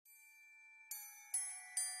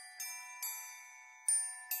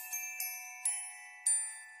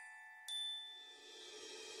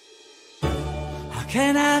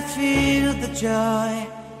can I feel the joy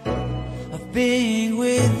of being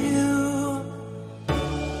with you?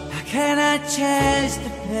 How can I chase the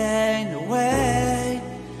pain away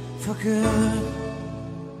for good?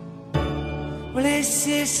 Well, this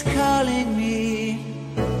is calling me,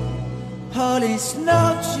 all is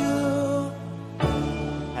not true.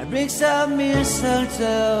 I bring some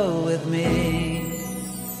mistletoe with me.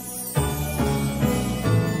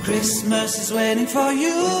 Christmas is waiting for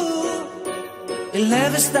you. It'll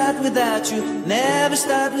never start without you, never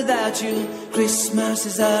start without you. Christmas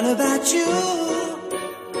is all about you.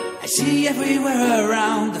 I see everywhere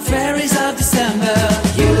around the fairies of December.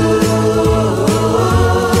 You,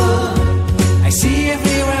 I see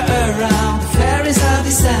everywhere around the fairies of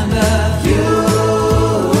December. You,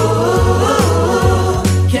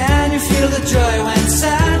 can you feel the joy when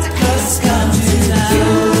Santa Claus comes to town?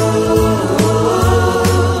 You,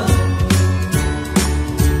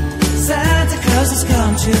 Santa Claus has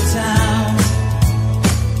come to town.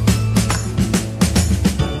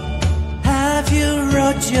 Have you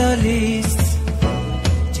wrote your list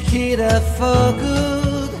to hit up for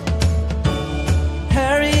good?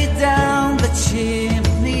 Hurry down the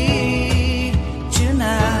chimney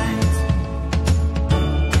tonight.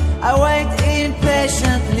 I wait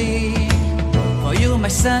impatiently for you, my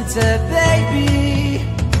Santa baby.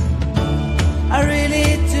 I really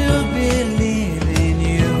do believe in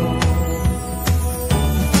you.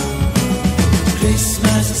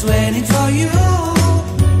 Christmas is waiting for you.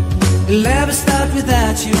 It'll never start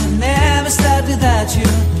without you, never start without you.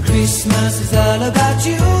 Christmas is all about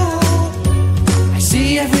you. I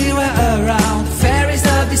see everywhere around the fairies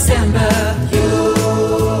of December.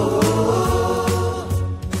 You,